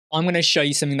I'm going to show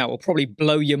you something that will probably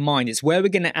blow your mind. It's where we're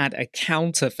going to add a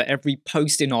counter for every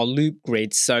post in our loop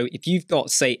grid. So if you've got,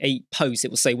 say, 8 posts,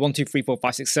 it will say 1, 2, 3, 4,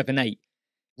 5, 6, 7, 8.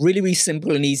 Really, really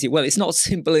simple and easy. Well, it's not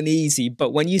simple and easy,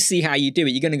 but when you see how you do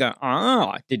it, you're going to go,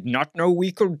 I did not know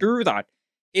we could do that.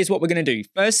 Here's what we're going to do.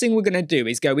 First thing we're going to do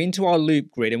is go into our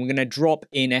loop grid and we're going to drop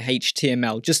in a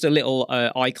HTML, just a little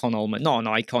icon element, not an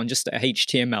icon, just a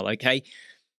HTML, okay?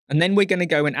 And then we're going to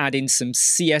go and add in some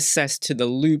CSS to the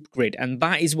loop grid, and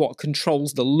that is what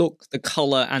controls the look, the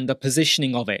color, and the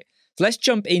positioning of it. So let's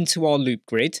jump into our loop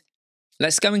grid.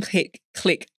 Let's go and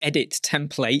click Edit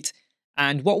Template.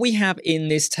 And what we have in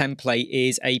this template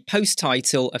is a post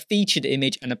title, a featured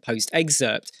image, and a post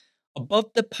excerpt. Above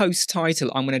the post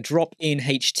title, I'm going to drop in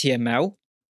HTML,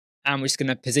 and we're just going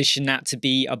to position that to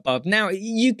be above. Now,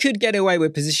 you could get away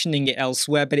with positioning it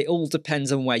elsewhere, but it all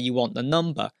depends on where you want the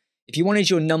number. If you wanted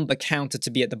your number counter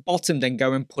to be at the bottom, then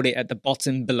go and put it at the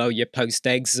bottom below your post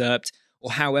excerpt,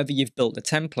 or however you've built the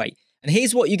template. And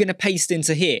here's what you're going to paste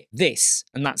into here, this,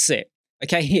 and that's it.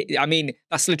 Okay, I mean,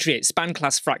 that's literally it, span,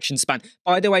 class, fraction, span.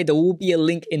 By the way, there will be a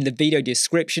link in the video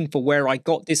description for where I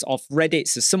got this off Reddit.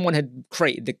 So someone had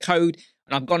created the code,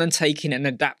 and I've gone and taken and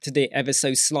adapted it ever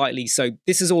so slightly. So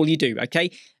this is all you do,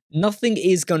 okay? Nothing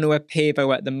is going to appear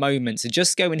though at the moment. So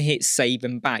just go and hit save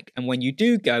and back. And when you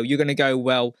do go, you're going to go,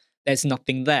 well, there's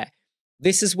nothing there.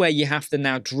 This is where you have to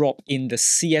now drop in the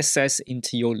CSS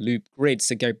into your loop grid.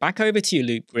 So go back over to your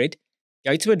loop grid,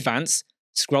 go to advanced,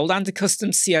 scroll down to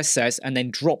custom CSS, and then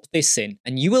drop this in.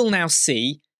 And you will now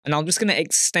see, and I'm just going to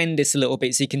extend this a little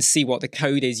bit so you can see what the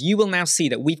code is. You will now see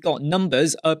that we've got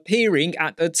numbers appearing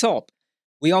at the top.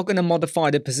 We are going to modify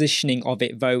the positioning of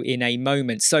it though in a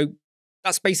moment. So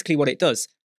that's basically what it does.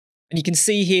 And you can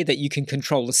see here that you can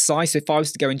control the size. So if I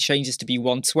was to go and change this to be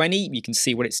 120, you can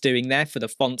see what it's doing there for the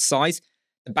font size.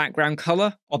 The background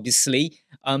color, obviously.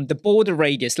 The border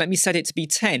radius, let me set it to be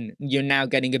 10. You're now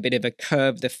getting a bit of a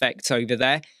curved effect over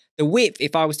there. The width,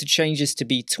 if I was to change this to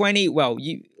be 20, well,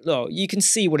 you can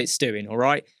see what it's doing, all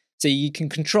right? So you can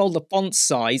control the font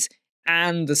size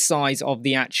and the size of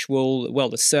the actual, well,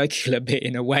 the circular bit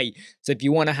in a way. So if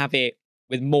you want to have it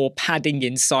with more padding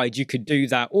inside, you could do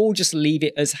that, or just leave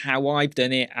it as how I've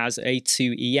done it as a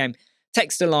 2EM.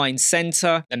 Text align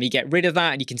center, let me get rid of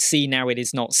that, and you can see now it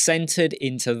is not centered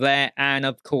into there, and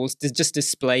of course, just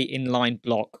display inline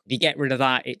block. If you get rid of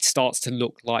that, it starts to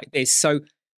look like this. So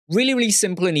really, really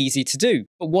simple and easy to do.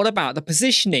 But what about the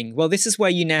positioning? Well, this is where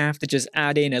you now have to just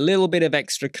add in a little bit of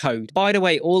extra code. By the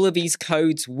way, all of these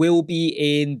codes will be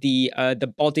in the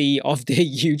body of the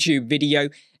YouTube video,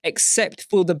 except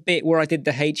for the bit where I did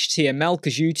the HTML,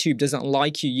 because YouTube doesn't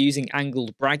like you using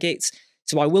angled brackets.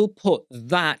 So I will put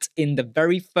that in the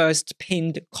very first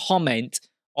pinned comment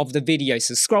of the video.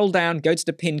 So scroll down, go to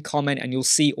the pinned comment, and you'll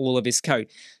see all of this code.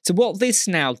 So what this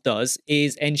now does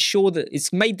is ensure that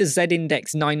it's made the Z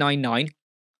index 999.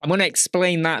 I'm going to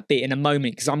explain that bit in a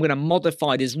moment because I'm going to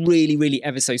modify this really, really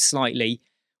ever so slightly.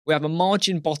 We have a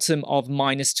margin bottom of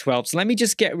 -12. So let me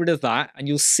just get rid of that, and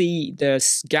you'll see the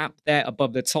gap there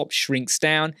above the top shrinks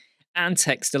down, and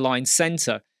text align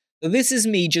center. So this is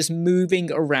me just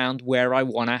moving around where I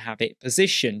want to have it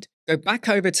positioned. Go back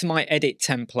over to my edit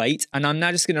template, and I'm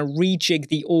now just going to rejig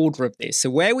the order of this. So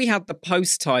where we have the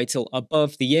post title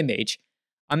above the image,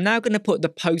 I'm now going to put the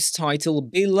post title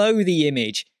below the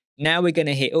image. Now we're going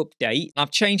to hit update. I've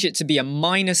changed it to be a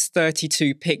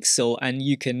 -32 pixel, and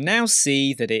you can now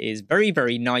see that it is very,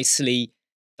 very nicely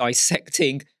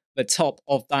dissecting the top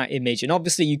of that image. And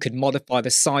obviously you could modify the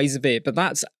size of it, but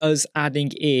that's us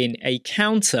adding in a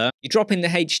counter. You drop in the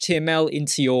HTML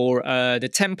into your the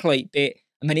template bit,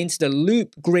 and then into the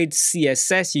loop grid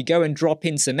CSS, you go and drop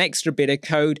in some extra bit of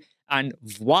code, and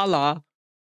voila,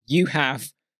 you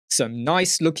have some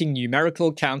nice looking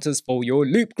numerical counters for your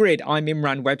loop grid. I'm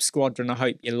Imran, Web Squadron. I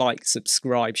hope you like,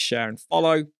 subscribe, share, and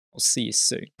follow. I'll see you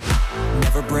soon.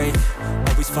 Never break,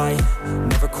 always fight,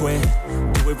 never quit,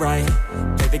 do it right,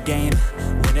 play the game,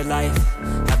 win it life,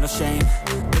 have no shame,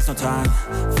 there's no time,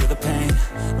 feel the pain,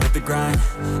 live the grind,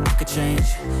 I could change,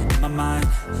 in my mind,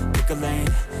 pick a lane,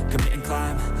 commit and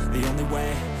climb, the only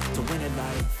way to win it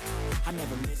life, I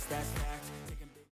never miss that.